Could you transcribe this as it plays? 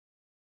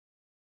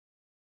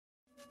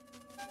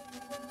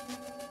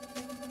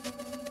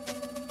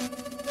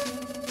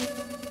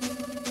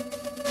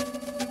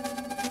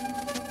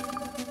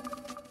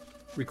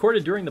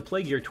Recorded during the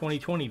plague year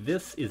 2020,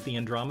 this is the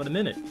Andromeda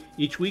Minute.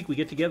 Each week we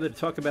get together to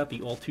talk about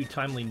the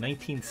all-too-timely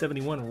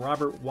 1971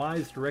 Robert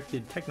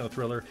Wise-directed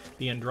techno-thriller,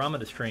 The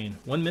Andromeda Strain.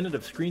 1 minute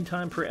of screen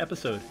time per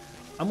episode.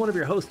 I'm one of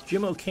your hosts,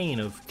 Jim O'Kane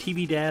of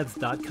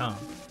TVDads.com.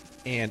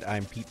 And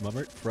I'm Pete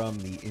Mummert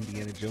from the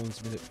Indiana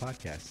Jones Minute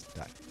Podcast.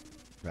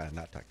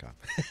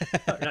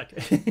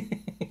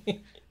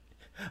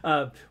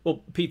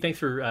 Well, Pete, thanks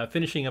for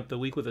finishing up the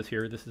week with us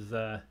here. This is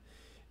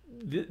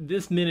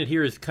this minute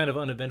here is kind of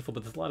uneventful,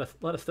 but there's a lot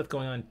of stuff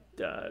going on,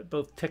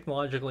 both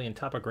technologically and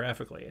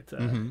topographically. It's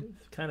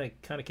kind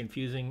of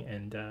confusing,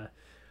 and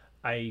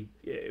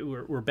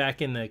we're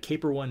back in the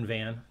Caper One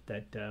van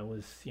that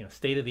was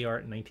state of the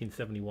art in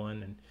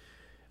 1971,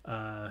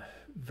 and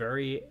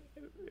very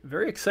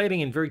very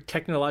exciting and very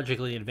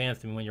technologically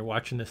advanced. I mean, when you're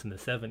watching this in the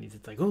 70s,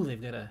 it's like, oh,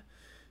 they've got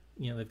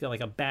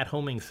like a bat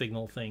homing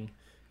signal thing.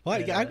 Well,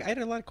 I had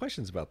a lot of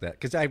questions about that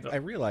because I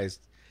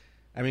realized,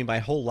 I mean, my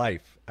whole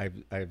life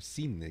I've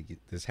seen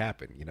this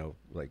happen.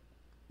 Like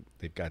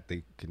they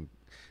can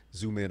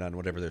zoom in on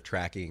whatever they're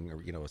tracking,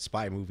 or a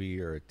spy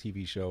movie or a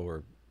TV show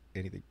or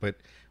anything. But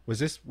was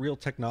this real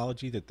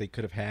technology that they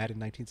could have had in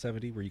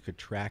 1970 where you could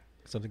track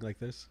something like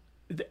this?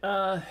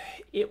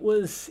 It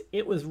was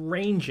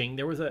ranging.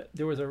 There was a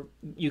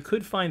you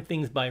could find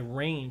things by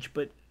range,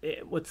 but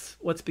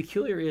what's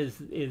peculiar is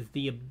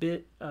the a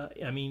bit.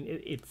 I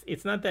mean,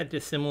 it's not that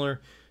dissimilar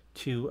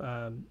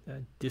to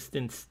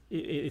distance.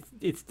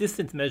 It's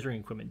distance measuring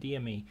equipment,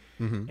 DME,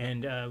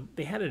 and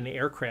they had it in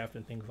aircraft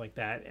and things like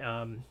that.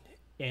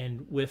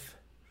 And with,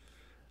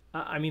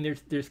 I mean,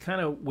 there's kind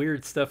of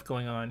weird stuff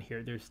going on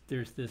here. There's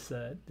this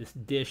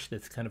dish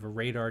that's kind of a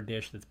radar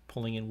dish that's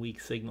pulling in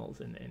weak signals,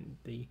 and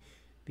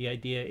the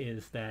idea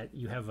is that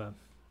you have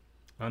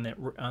on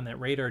that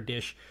radar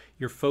dish,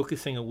 you're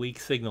focusing a weak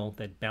signal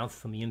that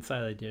bounces on the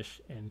inside of the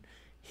dish and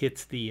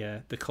hits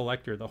the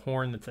collector, the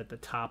horn that's at the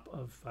top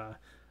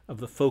of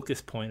the focus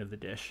point of the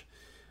dish,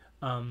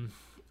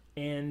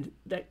 and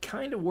that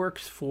kind of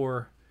works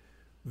for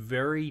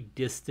very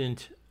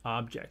distant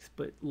objects,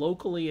 but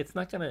locally it's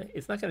not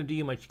gonna do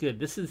you much good.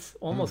 This is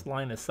almost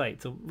line of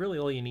sight, so really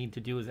all you need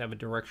to do is have a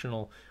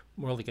directional,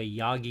 more like a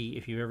Yagi.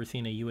 If you've ever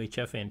seen a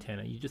UHF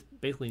antenna, you just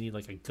basically need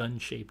like a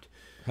gun-shaped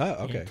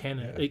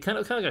antenna. Yeah. Kind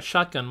of like a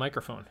shotgun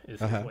microphone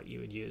is what you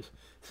would use.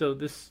 So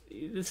this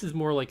is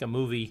more like a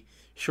movie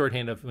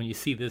shorthand of when you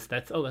see this,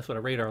 that's what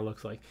a radar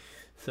looks like.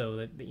 So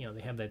that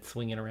they have that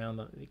swinging around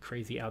the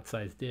crazy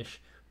outsized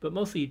dish, but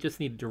mostly you just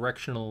need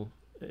directional,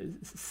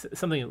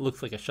 something that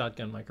looks like a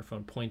shotgun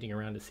microphone pointing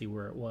around to see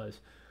where it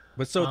was.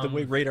 But so the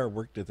way radar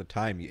worked at the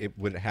time, it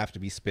would have to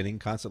be spinning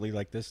constantly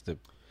like this to.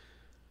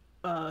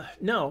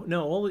 No.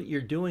 All that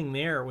you're doing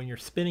there when you're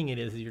spinning it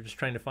is you're just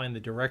trying to find the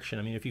direction.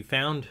 I mean, if you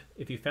found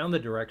the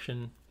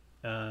direction,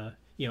 when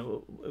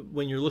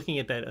you're looking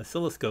at that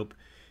oscilloscope,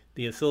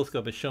 the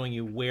oscilloscope is showing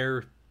you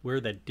where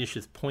that dish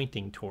is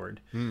pointing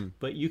toward.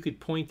 But you could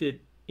point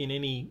it in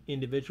any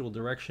individual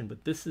direction.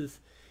 But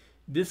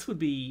this would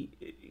be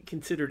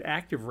considered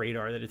active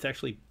radar, that it's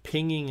actually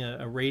pinging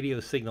a radio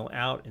signal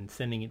out and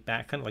sending it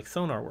back, kind of like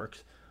sonar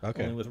works.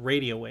 Okay. Only with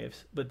radio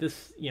waves. But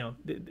this,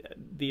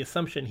 the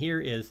assumption here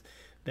is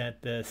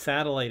that the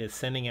satellite is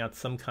sending out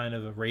some kind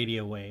of a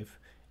radio wave,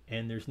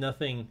 and there's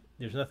nothing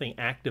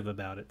active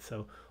about it.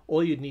 So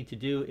all you'd need to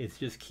do is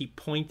just keep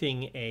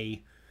pointing an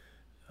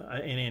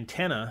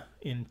antenna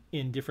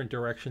in different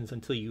directions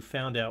until you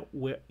found out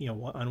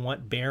on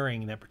what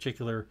bearing that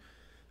particular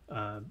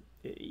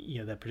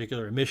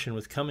emission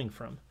was coming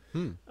from.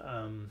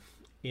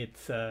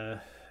 It's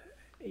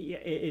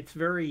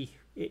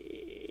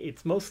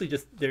mostly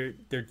just they're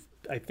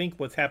I think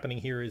what's happening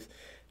here is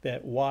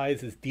that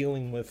Wise is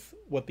dealing with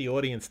what the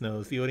audience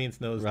knows. The audience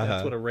knows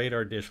that's what a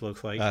radar dish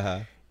looks like.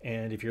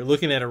 And if you're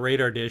looking at a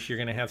radar dish, you're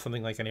going to have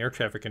something like an air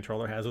traffic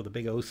controller has with a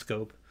big O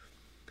scope.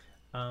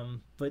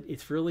 But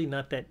it's really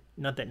not that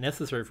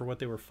necessary for what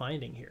they were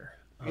finding here.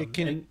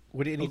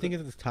 Would anything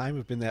at the time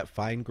have been that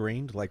fine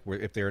grained? Like,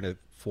 if they're in a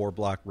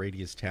 4-block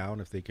radius town,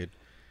 if they could,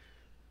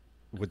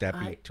 would that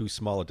be too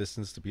small a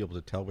distance to be able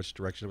to tell which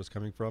direction it was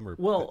coming from? Or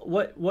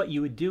what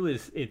you would do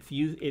is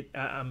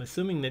I'm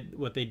assuming that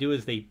what they do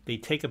is they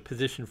take a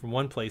position from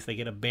one place, they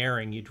get a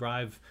bearing, you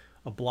drive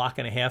a block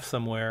and a half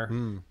somewhere,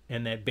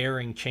 and that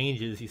bearing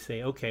changes. You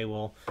say, okay,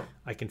 well,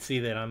 I can see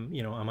that I'm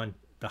on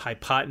the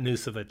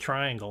hypotenuse of a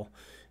triangle,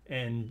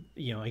 and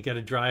I got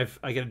to drive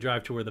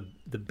to where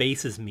the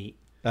bases meet.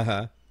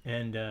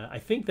 And I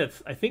think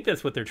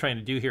that's what they're trying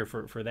to do here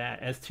for that.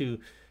 As to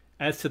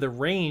the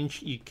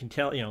range, you can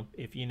tell,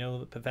 if you know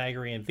the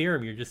Pythagorean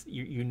theorem,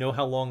 you know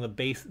how long the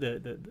base,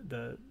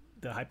 the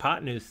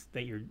hypotenuse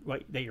that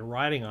you're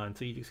riding on.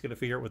 So you just got to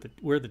figure out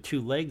where the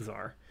two legs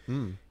are.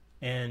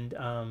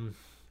 And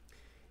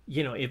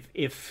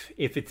if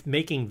it's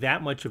making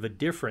that much of a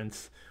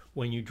difference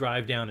when you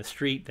drive down a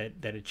street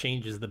that it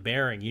changes the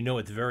bearing,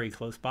 it's very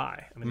close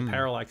by. I mean, the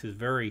parallax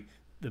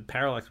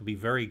would be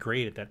very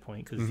great at that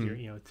point because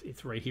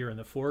it's right here in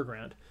the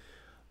foreground.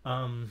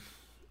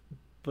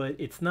 But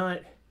it's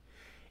not.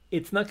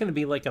 it's not going to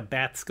be like a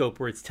bat scope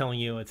where it's telling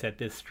you it's at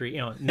this street.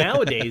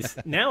 Nowadays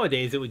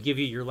it would give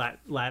you your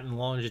Latin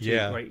longitude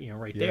Yeah. right Yeah.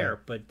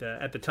 there. But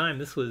at the time,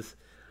 this was,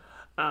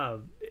 uh,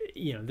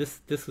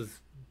 this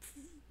was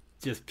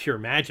just pure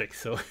magic.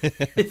 So,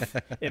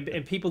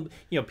 and people,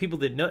 people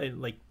didn't know,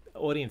 and like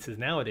audiences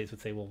nowadays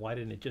would say, well, why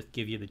didn't it just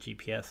give you the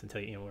GPS and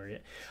tell you, where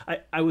it?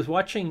 I was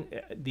watching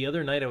the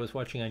other night. I was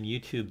watching on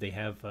YouTube. They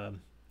have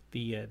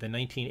the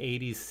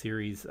 1980s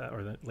series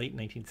or the late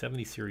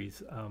 1970s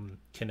series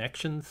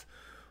Connections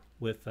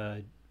with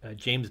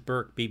James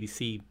Burke,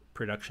 BBC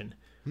production,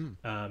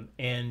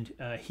 and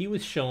he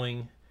was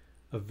showing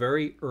a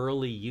very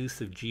early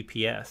use of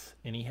GPS,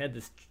 and he had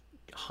this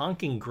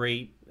honking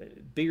great,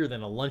 bigger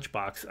than a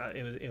lunchbox.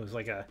 It was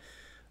like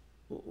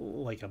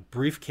a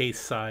briefcase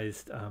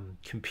sized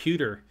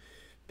computer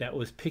that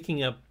was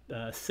picking up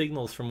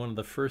signals from one of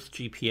the first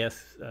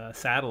GPS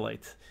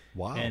satellites.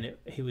 Wow. And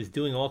he was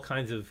doing all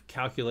kinds of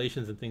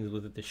calculations and things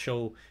with it to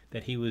show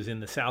that he was in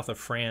the south of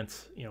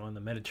France, on the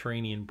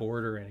Mediterranean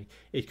border, and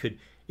it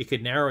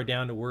could narrow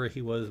down to where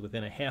he was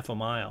within a half a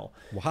mile.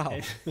 Wow.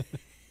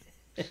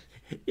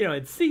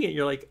 And seeing it,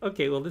 you're like,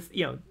 okay, well, this,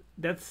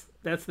 that's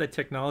that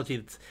technology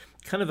that's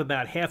kind of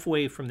about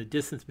halfway from the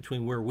distance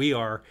between where we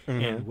are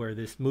and where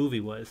this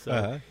movie was.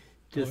 So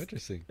just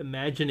interesting.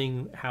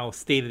 imagining how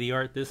state of the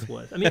art this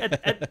was. I mean,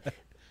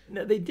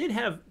 no, they did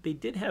have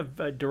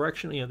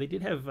direction. They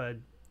did have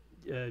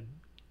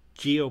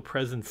geo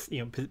presence,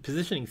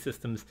 positioning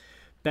systems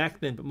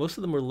back then, but most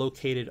of them were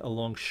located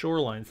along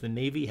shorelines. The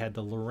Navy had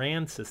the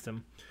Loran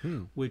system,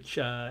 which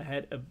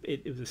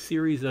it was a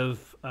series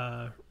of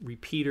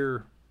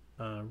repeater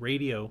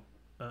radio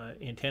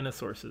antenna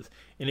sources,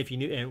 and if you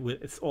knew, and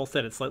it's all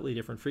set at slightly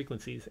different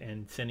frequencies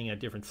and sending out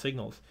different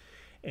signals.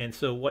 And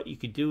so what you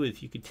could do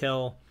is you could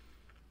tell,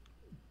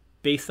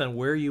 based on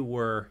where you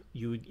were,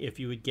 if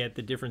you would get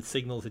the different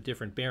signals at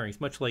different bearings,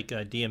 much like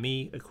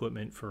DME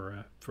equipment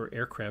for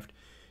aircraft.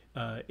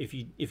 If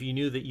you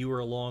knew that you were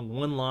along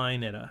one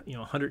line at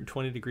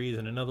 120 degrees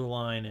and another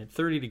line at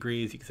 30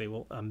 degrees, you could say,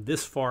 well, I'm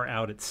this far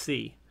out at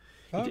sea.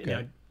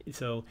 Okay.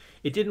 So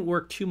it didn't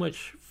work too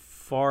much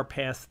far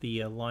past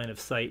the line of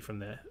sight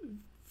from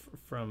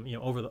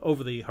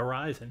over the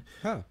horizon.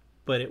 Huh.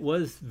 But it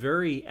was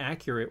very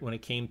accurate when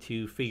it came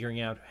to figuring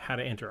out how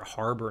to enter a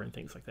harbor and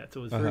things like that. So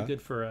it was very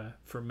good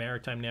for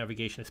maritime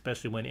navigation,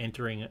 especially when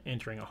entering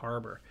a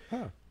harbor.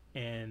 Huh.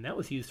 And that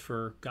was used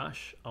for,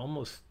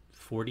 almost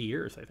 40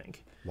 years, I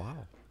think.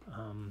 Wow.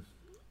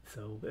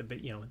 So, but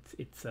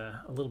it's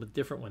a little bit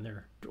different when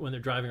they're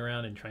driving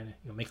around and trying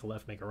to make a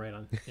left, make a right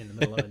in the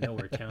middle of a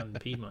nowhere town in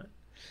Piedmont.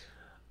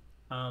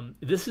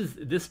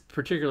 This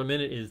particular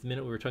minute is the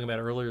minute we were talking about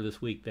earlier this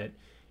week, that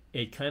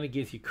it kind of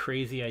gives you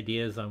crazy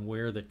ideas on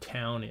where the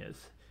town is.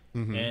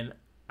 And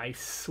I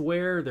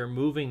swear they're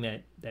moving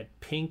that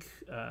pink.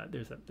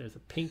 There's a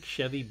pink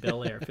Chevy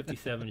Bel Air,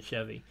 57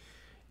 Chevy,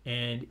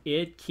 and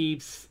it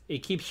keeps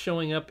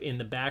showing up in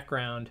the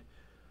background.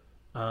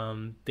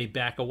 They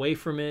back away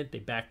from it, they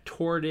back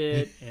toward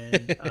it,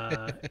 and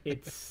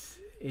it's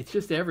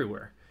just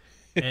everywhere.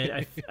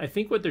 And I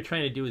think what they're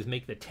trying to do is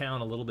make the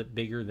town a little bit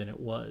bigger than it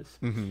was.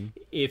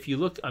 If you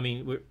look, I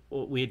mean,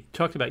 we had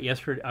talked about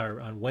yesterday or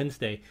on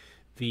Wednesday,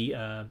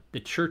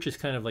 the church is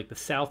kind of like the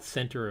south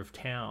center of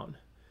town.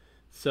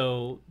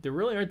 So there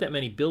really aren't that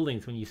many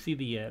buildings. When you see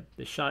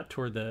the shot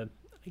toward I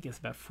guess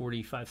about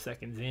 45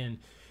 seconds in,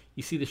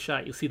 you see the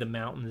shot, you'll see the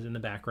mountains in the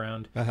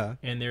background.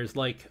 And there's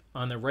like,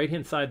 on the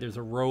right-hand side, there's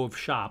a row of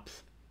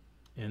shops.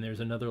 And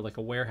there's another, like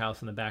a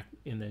warehouse in the back,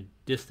 in the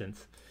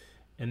distance.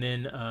 And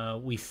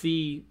then we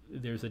see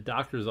there's a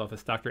doctor's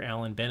office, Dr.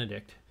 Alan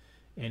Benedict.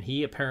 And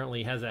he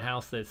apparently has a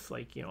house that's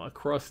like,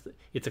 across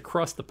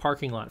the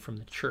parking lot from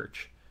the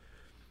church.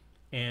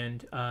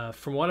 And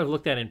from what I've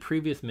looked at in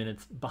previous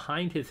minutes,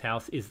 behind his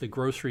house is the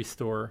grocery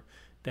store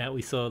that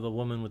we saw the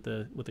woman with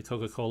the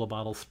Coca-Cola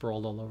bottles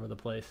sprawled all over the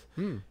place.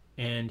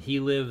 And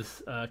he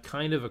lives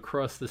kind of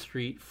across the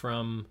street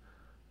from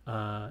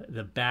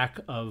the back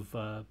of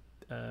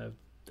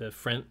the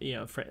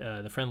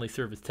friendly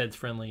service, Ted's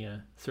Friendly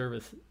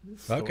Service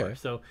store. Okay.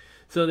 So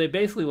they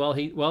basically,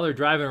 while they're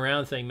driving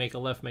around saying make a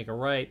left, make a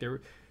right,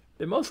 they're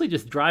mostly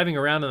just driving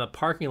around in the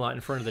parking lot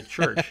in front of the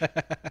church.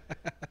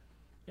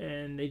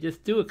 And they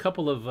just do a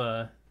couple of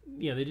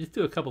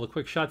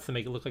quick shots to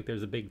make it look like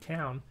there's a big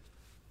town.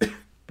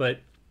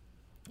 But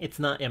it's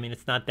not. I mean,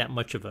 it's not that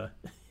much of a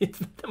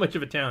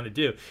town to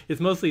do.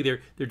 It's mostly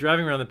they're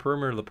driving around the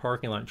perimeter of the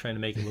parking lot and trying to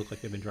make it look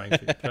like they've been driving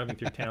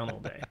through town all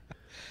day.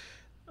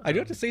 I do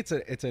have to say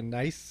it's a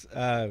nice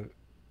and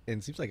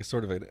seems like a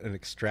sort of an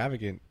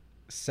extravagant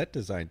set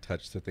design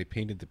touch that they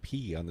painted the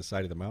P on the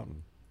side of the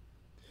mountain.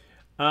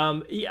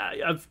 Yeah,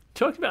 I've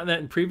talked about that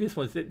in previous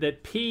ones.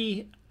 That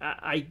P,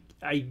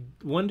 I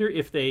wonder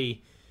if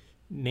they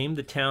named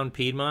the town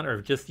Piedmont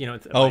or just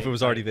it's. If it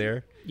was already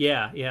there.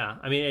 Yeah.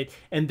 I mean,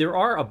 and there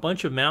are a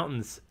bunch of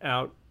mountains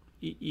out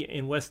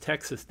in West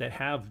Texas that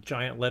have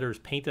giant letters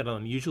painted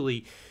on them,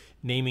 usually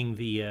naming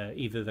the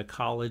either the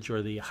college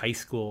or the high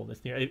school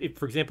that's near.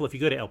 For example, if you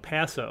go to El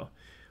Paso,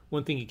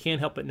 one thing you can't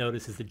help but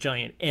notice is the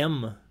giant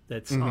M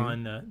that's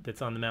on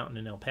the mountain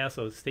in El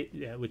Paso,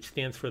 which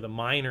stands for the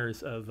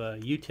miners of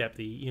UTEP,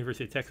 the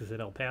University of Texas at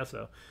El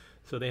Paso.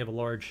 So they have a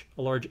large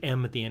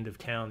M at the end of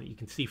town that you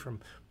can see from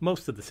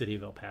most of the city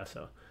of El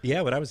Paso.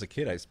 Yeah, when I was a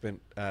kid, I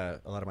spent a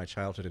lot of my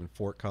childhood in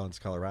Fort Collins,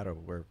 Colorado,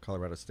 where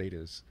Colorado State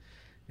is.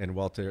 And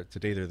while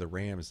today they're the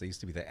Rams, they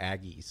used to be the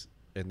Aggies.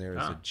 And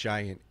there's a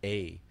giant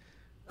A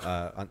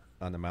on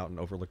the mountain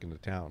overlooking the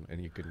town.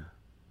 And you can,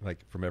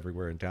 like, from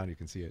everywhere in town, you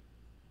can see it.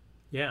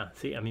 Yeah,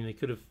 see, I mean, they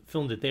could have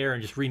filmed it there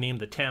and just renamed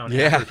the town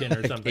Atherton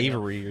or something.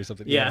 Avery or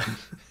something. Yeah.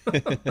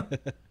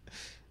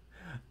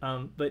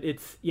 But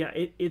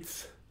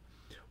it's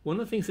one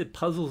of the things that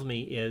puzzles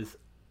me is,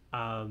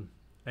 and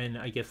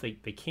I guess they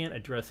can't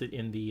address it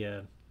in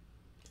the,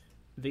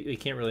 they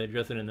can't really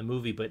address it in the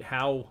movie, but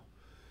how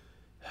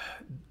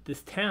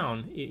this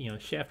town,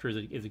 Shafter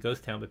is a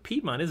ghost town, but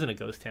Piedmont isn't a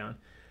ghost town.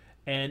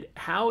 And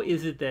how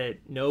is it that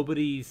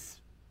nobody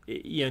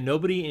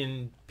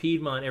in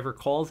Piedmont ever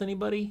calls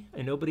anybody,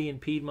 and nobody in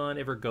Piedmont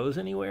ever goes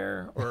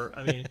anywhere? Or,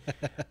 I mean,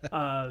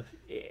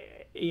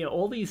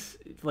 all these,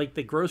 like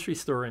the grocery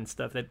store and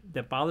stuff,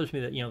 that bothers me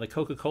that, the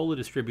Coca-Cola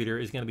distributor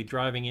is going to be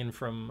driving in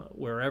from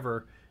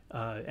wherever,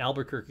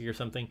 Albuquerque or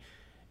something.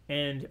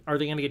 And are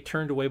they going to get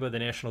turned away by the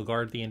National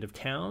Guard at the end of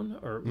town?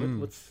 Or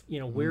what's,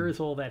 where is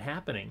all that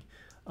happening?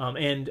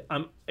 And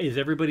is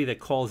everybody that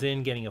calls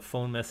in getting a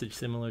phone message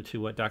similar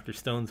to what Dr.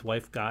 Stone's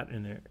wife got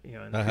in the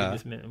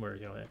previous minute, where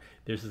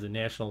this is a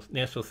national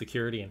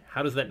security, and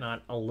how does that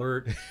not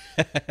alert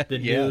the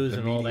news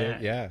and all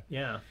that?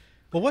 Yeah.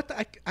 Well,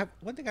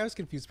 one thing I was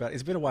confused about.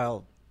 It's been a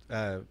while,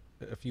 a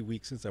few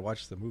weeks since I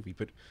watched the movie,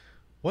 but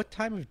what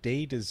time of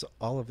day does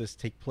all of this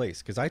take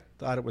place? Because I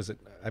thought it was,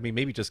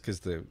 maybe just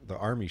because the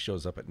army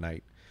shows up at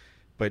night,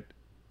 but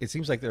it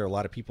seems like there are a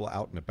lot of people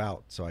out and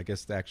about. So I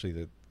guess actually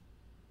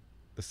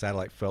the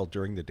satellite fell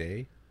during the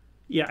day.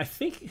 Yeah, I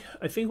think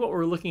what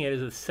we're looking at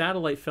is the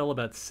satellite fell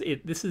about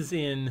it. This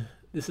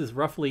is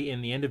roughly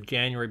in the end of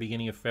January,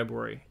 beginning of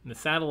February, and the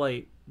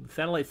satellite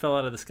fell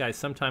out of the sky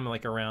sometime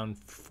like around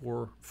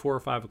 4 or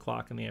 5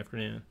 o'clock in the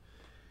afternoon.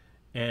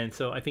 And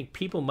so I think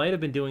people might have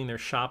been doing their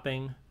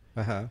shopping.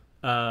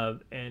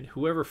 And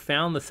whoever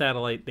found the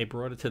satellite, they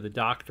brought it to the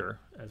doctor,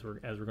 as we're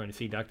going to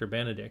see, Dr.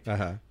 Benedict.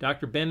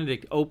 Dr.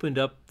 Benedict opened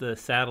up the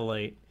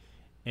satellite,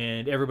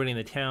 and everybody in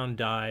the town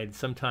died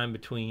sometime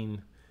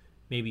between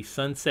maybe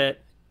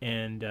sunset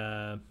and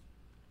an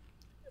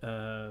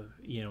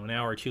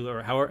hour or two,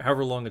 or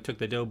however long it took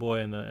the doughboy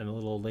and the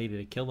little old lady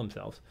to kill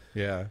themselves.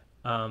 Yeah.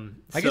 I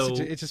guess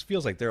it just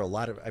feels like there are a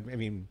lot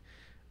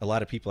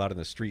of people out in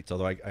the streets.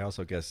 Although I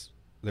also guess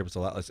there was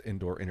a lot less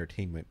indoor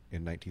entertainment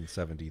in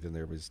 1970 than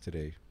there was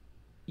today.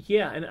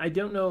 Yeah, and I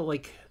don't know,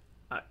 like,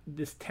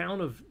 this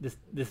town of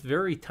this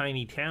very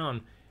tiny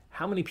town,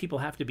 how many people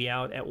have to be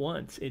out at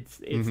once? It's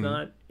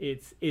not.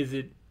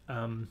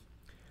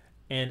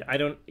 And I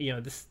don't.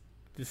 This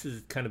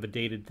is kind of a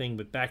dated thing,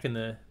 but back in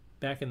the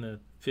 50s,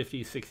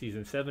 60s,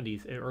 and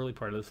 70s, early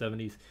part of the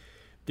 70s,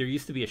 there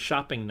used to be a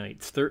shopping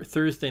nights.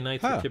 Thursday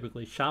nights were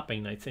typically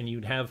shopping nights, and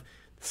you'd have.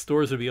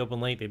 Stores would be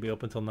open late. They'd be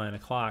open until 9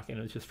 o'clock, and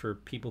it was just for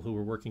people who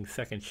were working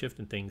second shift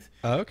and things.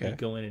 Oh, okay. You'd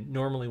go in, and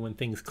normally when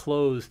things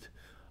closed,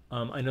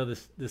 I know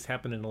this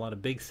happened in a lot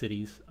of big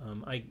cities.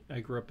 I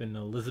grew up in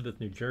Elizabeth,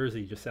 New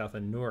Jersey, just south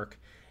of Newark,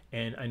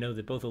 and I know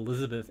that both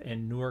Elizabeth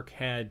and Newark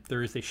had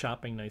Thursday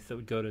shopping nights that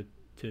would go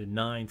to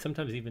 9,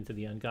 sometimes even to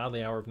the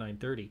ungodly hour of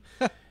 9:30.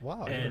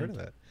 Wow, I never heard of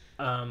that.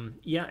 I'm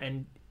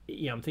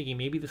thinking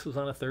maybe this was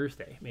on a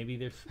Thursday. Maybe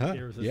there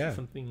was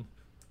something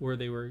where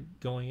they were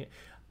going.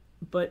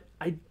 But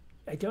I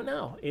don't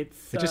know. It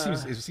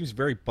seems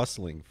very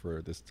bustling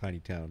for this tiny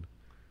town.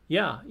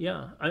 Yeah.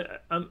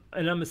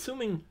 I'm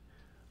assuming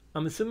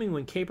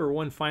when Caper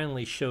 1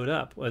 finally showed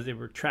up, as they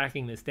were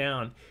tracking this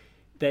down,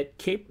 that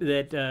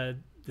the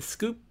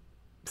Scoop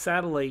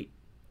satellite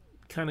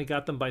kind of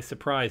got them by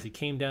surprise. It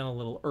came down a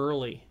little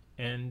early,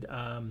 and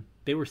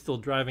they were still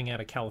driving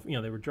out of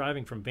California. They were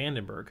driving from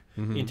Vandenberg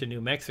into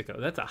New Mexico.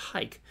 That's a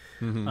hike.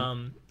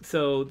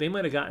 So they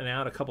might have gotten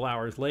out a couple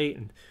hours late,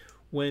 and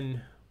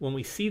when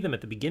we see them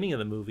at the beginning of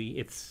the movie,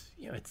 it's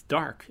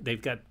dark.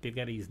 They've got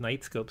these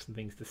night scopes and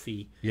things to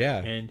see. Yeah.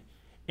 And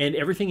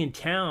everything in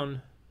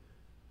town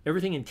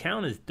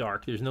is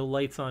dark. There's no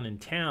lights on in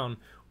town,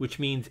 which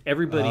means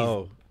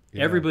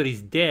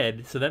everybody's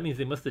dead. So that means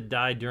they must have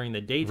died during the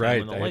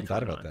daytime when the lights were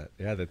on. Right. I hadn't thought about that.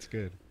 Yeah, that's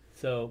good.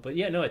 So, but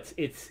yeah, no,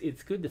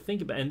 it's good to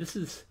think about. And this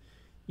is,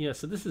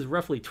 so this is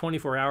roughly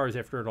 24 hours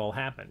after it all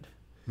happened.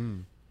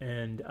 And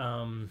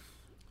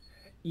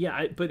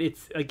but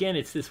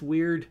it's this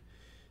weird.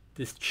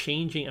 This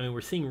changing. I mean,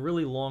 we're seeing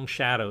really long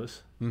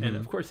shadows, and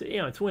of course,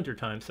 it's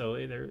wintertime, so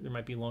there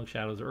might be long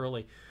shadows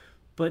early.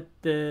 But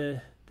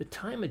the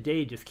time of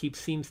day just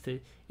seems to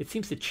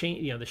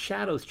change. The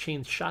shadows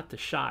change shot to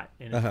shot,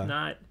 and it's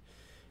not.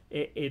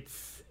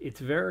 It's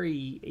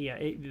very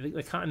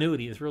the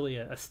continuity is really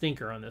a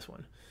stinker on this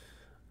one.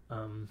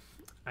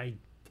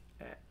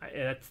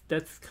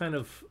 That's kind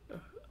of.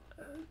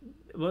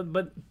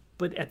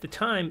 But at the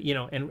time,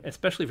 and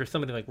especially for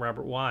somebody like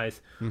Robert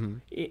Wise,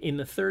 in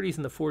the 30s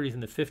and the 40s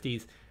and the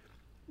 50s,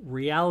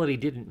 reality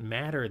didn't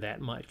matter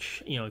that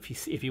much.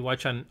 If you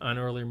watch on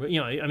earlier,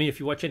 I mean, if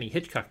you watch any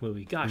Hitchcock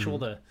movie, gosh,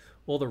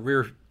 all the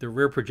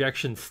rear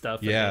projection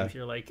stuff and Yeah. things,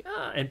 you're like,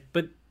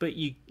 but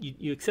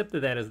you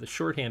accepted that as the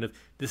shorthand of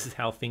this is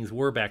how things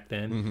were back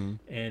then,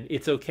 and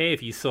it's okay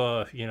if you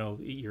saw,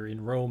 you're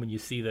in Rome and you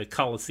see the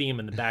Colosseum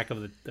in the back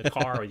of the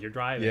car as you're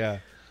driving. Yeah.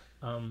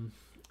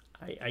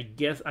 I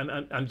guess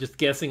I'm just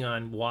guessing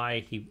on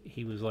why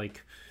he was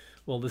like,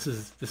 well, this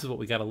is what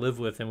we got to live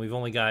with, and we've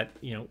only got,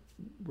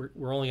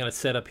 we're only going to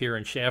set up here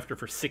in Shafter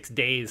for 6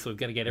 days, so we've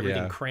got to get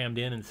everything crammed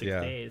in 6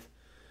 days.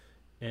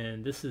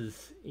 And this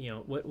is,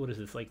 what is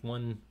this, like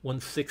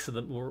 1/6 of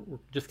the, we're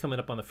just coming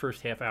up on the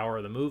first half hour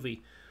of the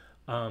movie.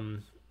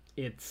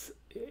 It's,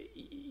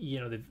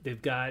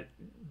 they've got,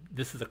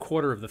 this is a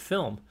quarter of the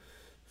film,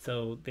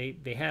 so they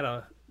had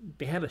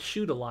to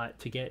shoot a lot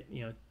to get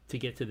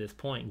to this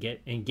point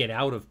and get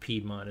out of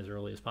Piedmont as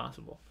early as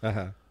possible.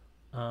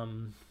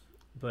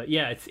 But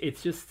yeah,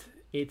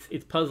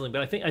 it's puzzling.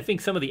 But I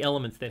think some of the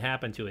elements that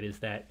happen to it is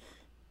that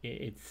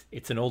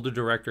it's an older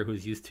director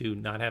who's used to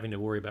not having to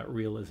worry about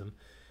realism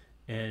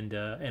and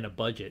a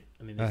budget.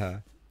 I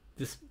mean,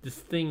 this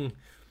thing,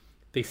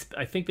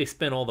 I think they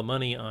spent all the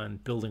money on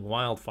building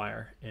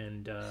Wildfire,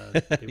 and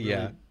they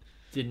really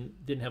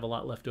didn't have a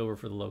lot left over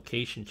for the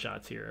location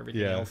shots here.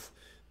 Everything else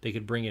they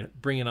could bring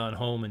it on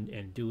home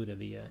and do it in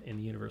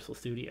the Universal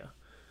Studio.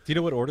 Do you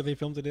know what order they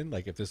filmed it in?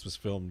 Like if this was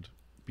filmed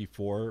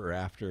before or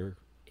after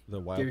the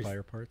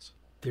Wildfire parts?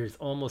 There's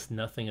almost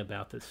nothing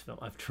about this film.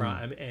 I've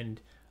tried, and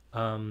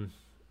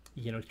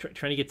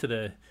trying to get to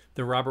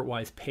the Robert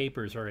Wise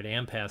papers are at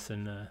AMPAS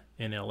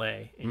in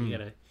L.A.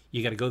 and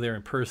you gotta go there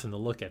in person to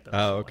look at them.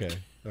 Oh, okay,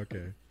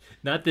 okay.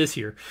 Not this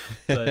year,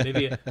 but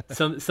maybe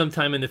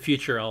sometime in the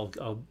future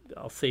I'll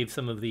save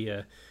some of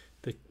the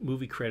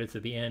movie credits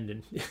at the end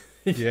and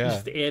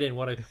just add in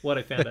what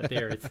I found out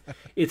there.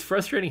 It's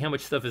frustrating how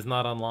much stuff is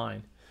not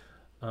online.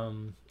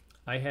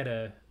 I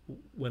had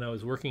when I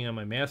was working on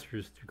my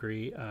master's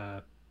degree,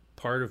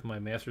 part of my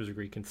master's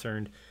degree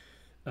concerned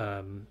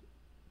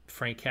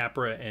Frank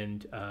Capra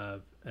and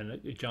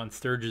John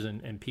Sturges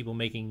and people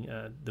making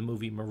the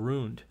movie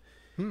Marooned.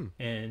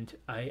 And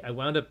I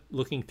wound up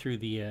looking through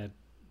the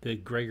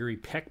Gregory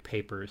Peck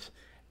papers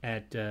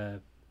at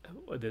the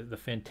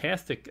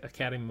fantastic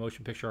Academy of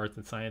Motion Picture Arts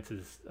and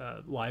Sciences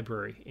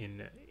library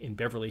in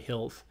Beverly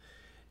Hills,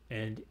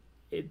 and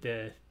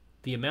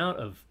the amount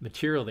of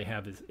material they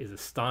have is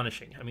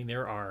astonishing. I mean,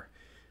 there are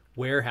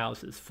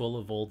warehouses full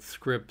of old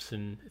scripts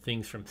and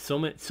things from so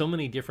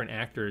many different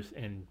actors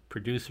and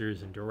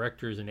producers and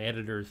directors and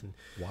editors and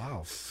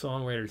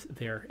songwriters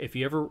there. If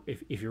you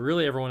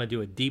really ever want to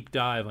do a deep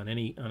dive on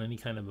any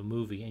kind of a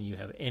movie and you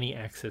have any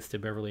access to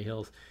Beverly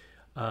Hills,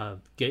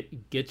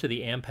 get to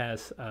the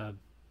AMPAS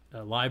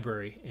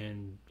library,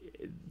 and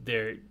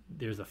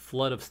there's a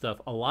flood of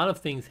stuff. A lot of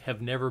things have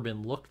never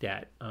been looked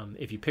at.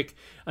 If you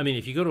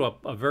go to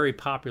a very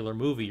popular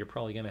movie, you're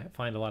probably going to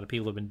find a lot of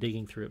people have been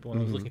digging through it. But when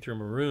I was looking through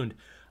Marooned,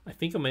 I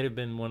think I might have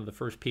been one of the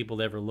first people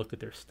to ever look at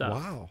their stuff.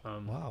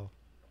 Wow.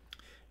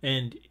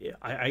 And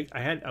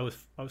I was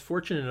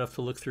fortunate enough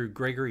to look through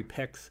Gregory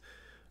Peck's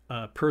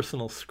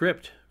personal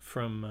script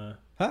from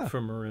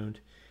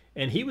Marooned.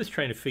 And he was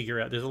trying to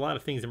figure out, there's a lot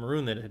of things in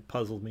Marooned that had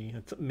puzzled me.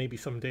 Maybe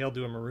someday I'll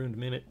do a Marooned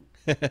minute.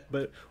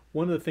 But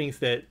one of the things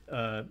that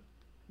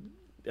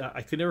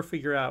I could never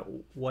figure out,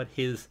 what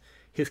his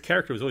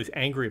character was always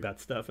angry about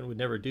stuff and would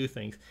never do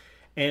things.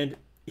 And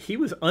he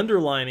was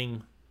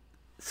underlining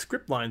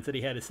script lines that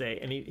he had to say.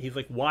 And he's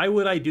like, why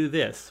would I do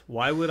this?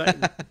 Why would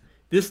I?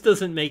 This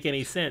doesn't make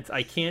any sense.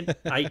 I can't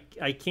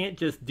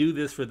just do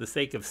this for the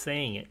sake of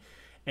saying it.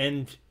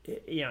 And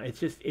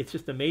it's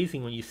just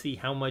amazing when you see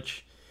how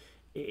much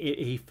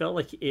he felt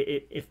like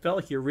it felt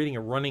like you're reading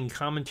a running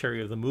commentary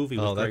of the movie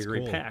with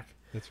Gregory Peck.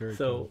 That's very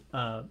cool.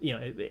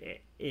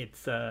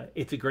 It's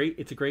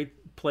a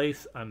great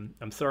place.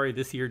 I'm sorry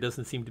this year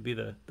doesn't seem to be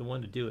the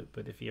one to do it,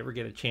 but if you ever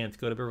get a chance,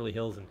 go to Beverly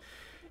Hills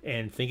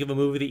and think of a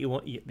movie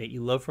that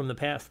you love from the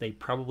past. They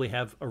probably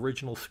have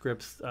original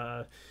scripts,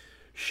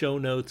 show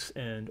notes,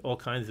 and all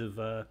kinds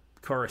of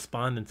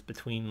correspondence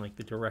between like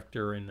the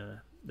director and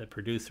the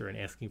producer, and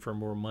asking for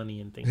more money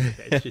and things like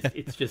that.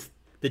 It's just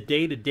the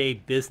day-to-day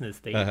business.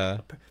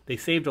 They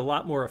saved a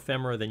lot more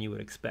ephemera than you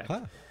would expect.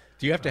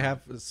 Do you have to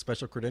have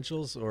special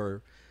credentials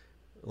or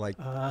like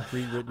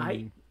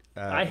pre-written?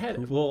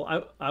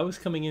 I was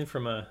coming in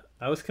from a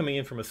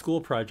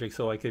school project,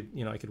 so I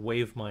could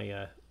waive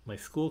my my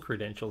school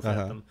credentials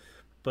at them.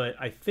 But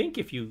I think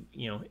if you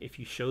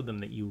showed them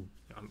that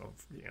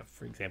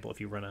for example, if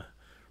you run a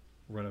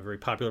very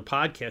popular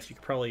podcast, you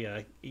could probably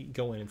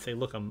go in and say,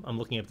 look, I'm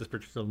looking at this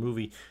particular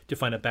movie to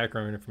find out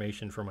background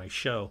information for my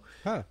show.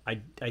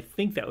 I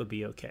think that would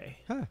be okay.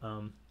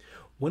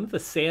 One of the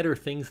sadder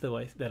things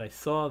that I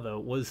saw though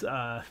was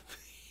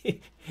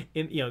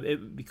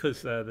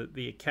because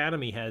the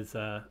Academy has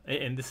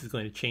and this is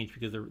going to change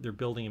because they're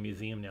building a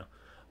museum now,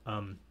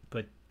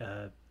 but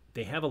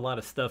they have a lot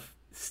of stuff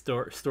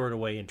stored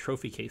away in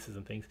trophy cases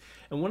and things.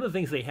 And one of the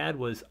things they had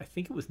was, I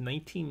think it was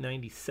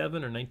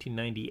 1997 or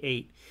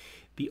 1998,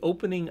 the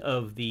opening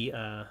of the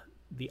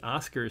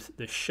Oscars,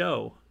 the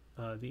show,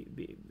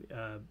 the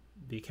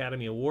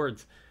Academy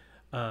Awards,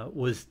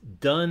 was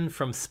done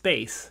from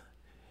space,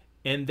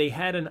 and they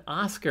had an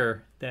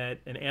Oscar that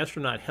an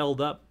astronaut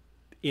held up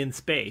in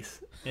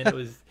space, and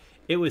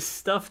it was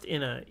stuffed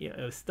in it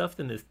was stuffed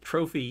in this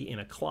trophy in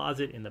a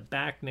closet in the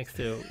back next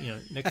to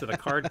the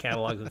card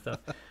catalogs and stuff.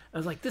 I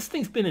was like, this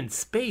thing's been in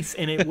space,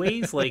 and it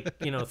weighs like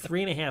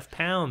 3.5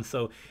 pounds,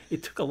 so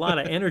it took a lot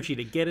of energy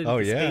to get it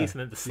into space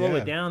and then to slow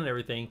it down and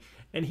everything.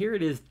 And here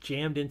it is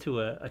jammed into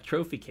a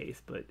trophy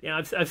case. But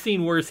I've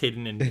seen worse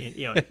hidden in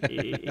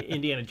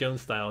Indiana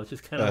Jones style. It's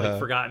just kind of like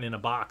forgotten in a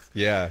box.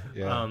 Yeah.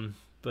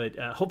 But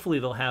hopefully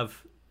they'll have.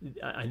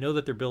 I know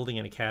that they're building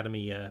an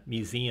Academy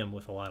museum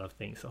with a lot of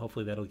things, so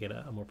hopefully that'll get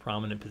a more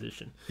prominent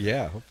position.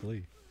 Yeah,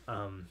 hopefully.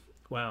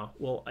 Wow.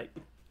 Well, I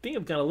think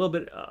I've gone a little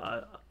bit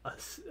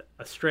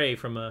astray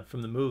from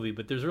the movie,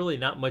 but there's really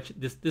not much.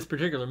 This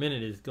particular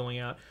minute is going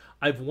out.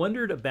 I've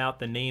wondered about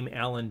the name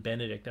Alan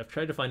Benedict. I've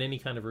tried to find any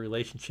kind of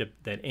relationship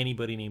that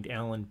anybody named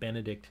Alan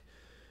Benedict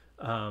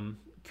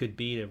could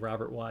be to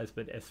Robert Wise,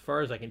 but as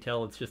far as I can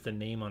tell, it's just a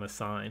name on a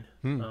sign.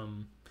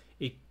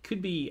 It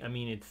could be. I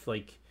mean, it's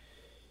like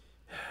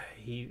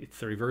it's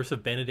the reverse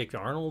of Benedict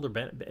Arnold or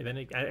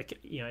Benedict.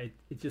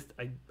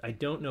 I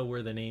don't know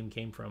where the name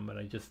came from, but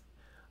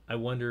I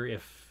wonder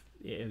if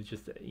it was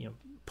just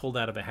pulled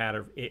out of a hat.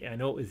 Or I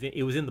know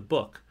it was in the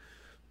book,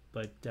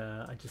 but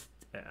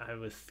I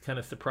was kind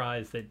of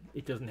surprised that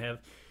it doesn't have.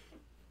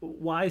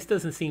 Wise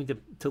doesn't seem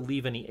to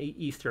leave any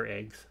Easter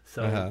eggs,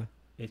 so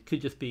it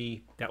could just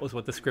be that was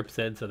what the script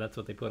said, so that's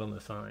what they put on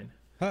the sign.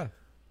 I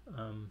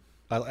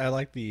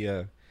like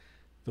the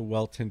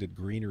well-tended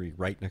greenery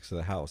right next to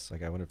the house.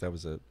 Like, I wonder if that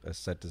was a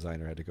set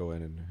designer had to go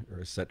in or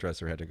a set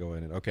dresser had to go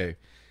in and get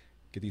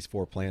these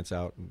 4 plants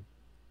out and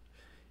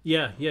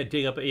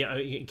dig up.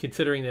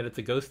 Considering that it's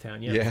a ghost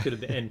town, it could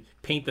have been, and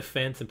paint the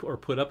fence or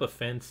put up a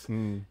fence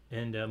and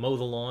mow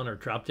the lawn or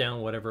drop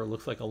down whatever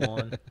looks like a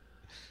lawn.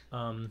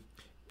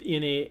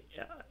 In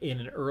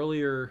an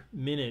earlier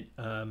minute,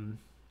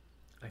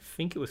 I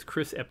think it was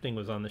Chris Epting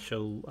was on the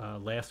show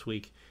last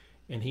week,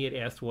 and he had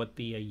asked what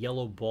the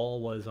yellow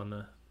ball was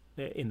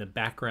in the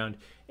background,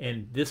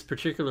 and this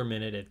particular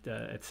minute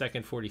at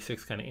second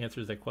 46 kind of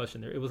answers that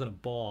question. It wasn't a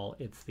ball;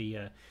 it's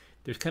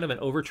there's kind of an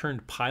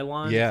overturned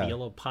pylon, the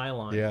yellow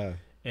pylon,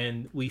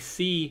 and we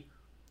see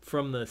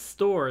from the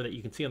store that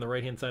you can see on the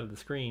right hand side of the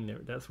screen.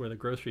 That's where the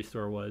grocery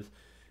store was.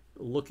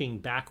 Looking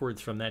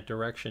backwards from that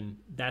direction,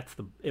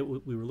 we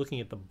were looking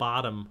at the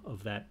bottom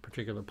of that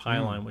particular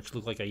pylon, which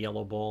looked like a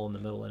yellow ball in the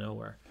middle of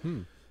nowhere.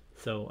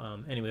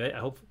 So anyway,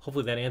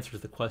 hopefully that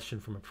answers the question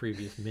from a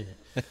previous minute.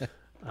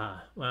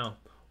 Wow.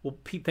 Well,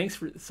 Pete,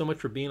 thanks so much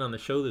for being on the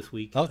show this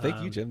week. Oh,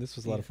 thank you, Jim. This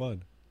was a lot of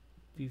fun.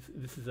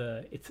 This is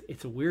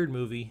it's a weird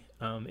movie.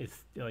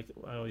 It's like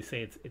I always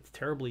say, it's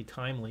terribly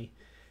timely.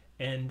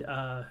 And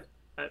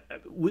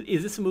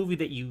is this a movie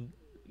that you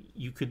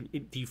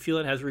could? Do you feel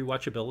it has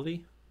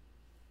rewatchability?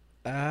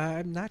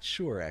 I'm not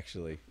sure,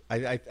 actually.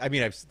 I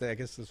mean, I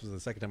guess this was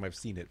the second time I've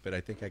seen it, but I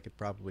think I could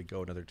probably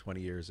go another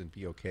 20 years and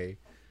be okay.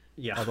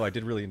 Yeah. Although I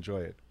did really enjoy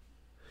it.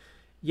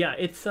 Yeah,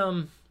 it's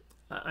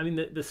I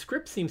mean, the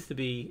script seems to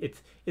be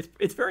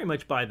it's very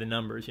much by the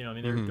numbers. I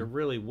mean, they're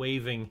really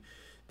waving.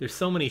 There's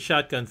so many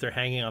shotguns they're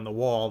hanging on the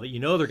wall that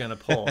they're going to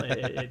pull.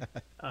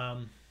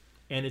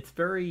 And it's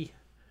very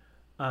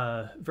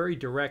very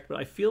direct. But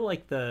I feel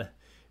like the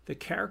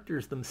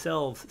characters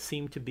themselves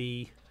seem to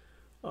be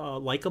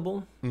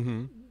likable.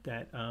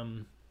 That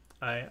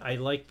I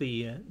like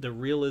the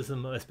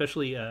realism,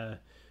 especially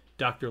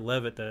Dr.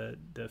 Levitt,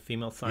 the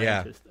female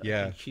scientist.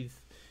 Yeah. I think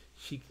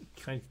she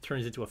kind of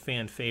turns into a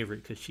fan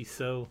favorite because she's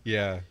so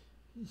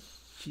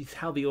she's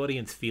how the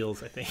audience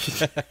feels, I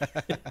think.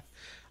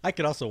 I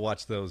could also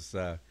watch those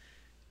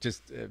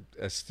just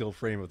a still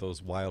frame of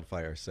those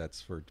wildfire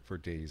sets for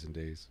days and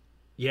days.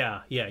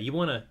 Yeah. You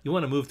want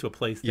to move to a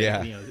place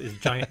that is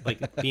giant,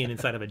 like being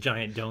inside of a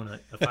giant donut,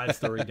 a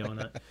 5-story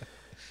donut.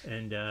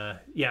 And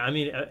I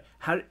mean,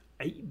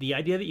 the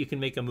idea that you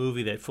can make a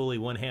movie that fully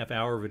 1/2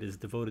 hour of it is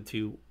devoted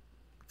to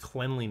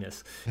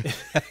cleanliness.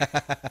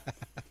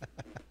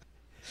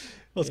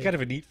 Well, it's kind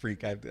of a neat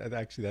freak. I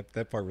actually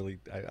that part really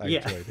I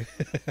enjoyed.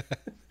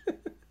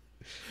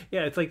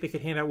 Yeah, it's like they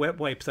could hand out wet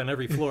wipes on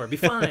every floor. It'd be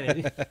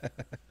fine.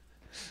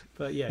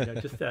 But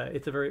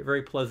it's a very,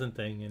 very pleasant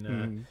thing.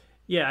 And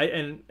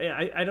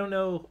I don't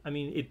know. I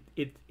mean,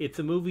 it's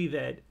a movie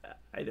that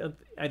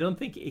I don't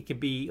think it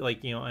could be like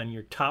on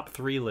your top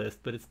 3 list,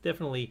 but it's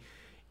definitely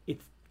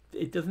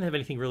it doesn't have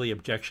anything really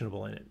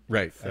objectionable in it.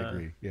 Right, I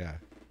agree. Yeah.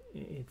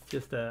 It's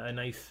just a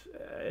nice.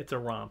 It's a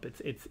romp.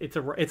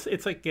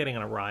 It's like getting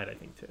on a ride. I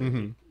think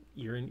too.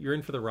 You're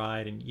in for the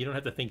ride, and you don't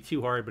have to think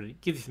too hard, but it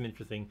gives you some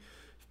interesting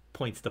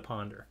points to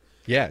ponder.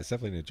 Yeah, it's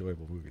definitely an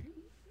enjoyable movie.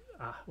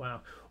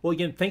 Wow. Well,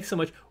 again, thanks so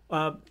much,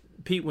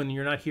 Pete. When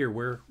you're not here,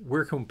 where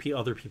can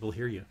other people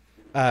hear you?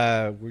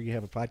 We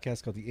have a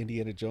podcast called the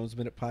Indiana Jones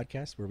Minute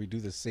Podcast, where we do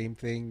the same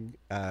thing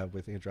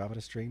with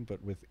Andromeda Strain,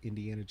 but with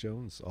Indiana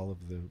Jones, all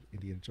of the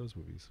Indiana Jones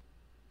movies.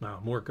 Wow,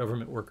 more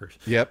government workers.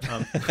 Yep.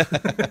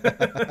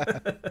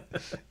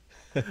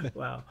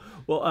 Wow.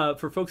 Well,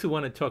 for folks who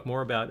want to talk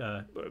more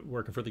about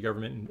working for the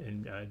government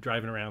and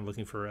driving around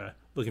looking for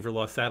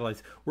lost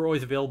satellites, we're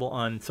always available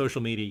on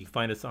social media. You can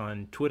find us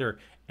on Twitter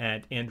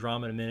at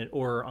Andromeda Minute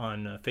or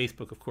on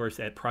Facebook, of course,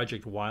 at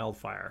Project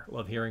Wildfire.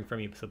 Love hearing from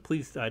you. So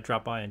please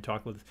drop by and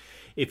talk with us.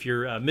 If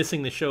you're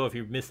missing the show, if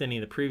you've missed any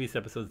of the previous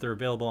episodes, they're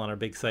available on our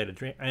big site at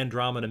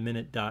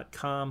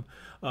AndromedaMinute.com,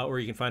 or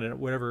you can find it at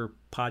whatever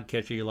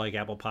podcatcher you like,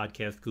 Apple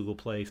Podcasts, Google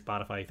Play,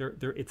 Spotify.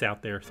 It's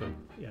out there, so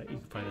yeah, you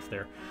can find us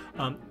there.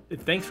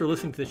 Thanks for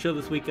listening to the show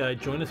this week.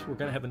 Join us. We're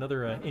going to have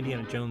another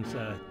Indiana Jones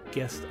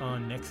guest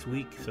on next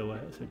week, so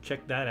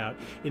check that out.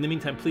 In the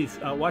meantime, please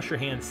wash your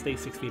hands, stay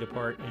 6 feet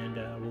apart, and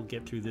we'll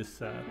get through this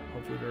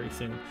hopefully very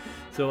soon.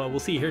 So we'll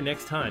see you here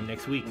next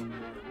week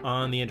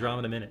on the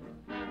Andromeda Minute.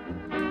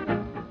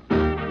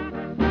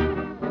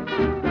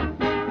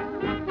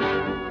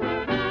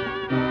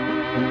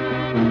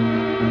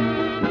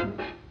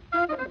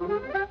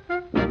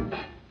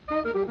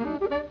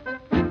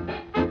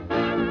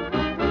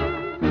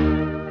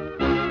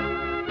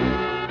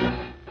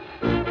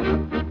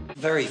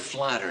 Very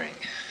flattering.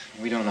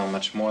 We don't know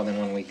much more than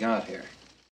when we got here.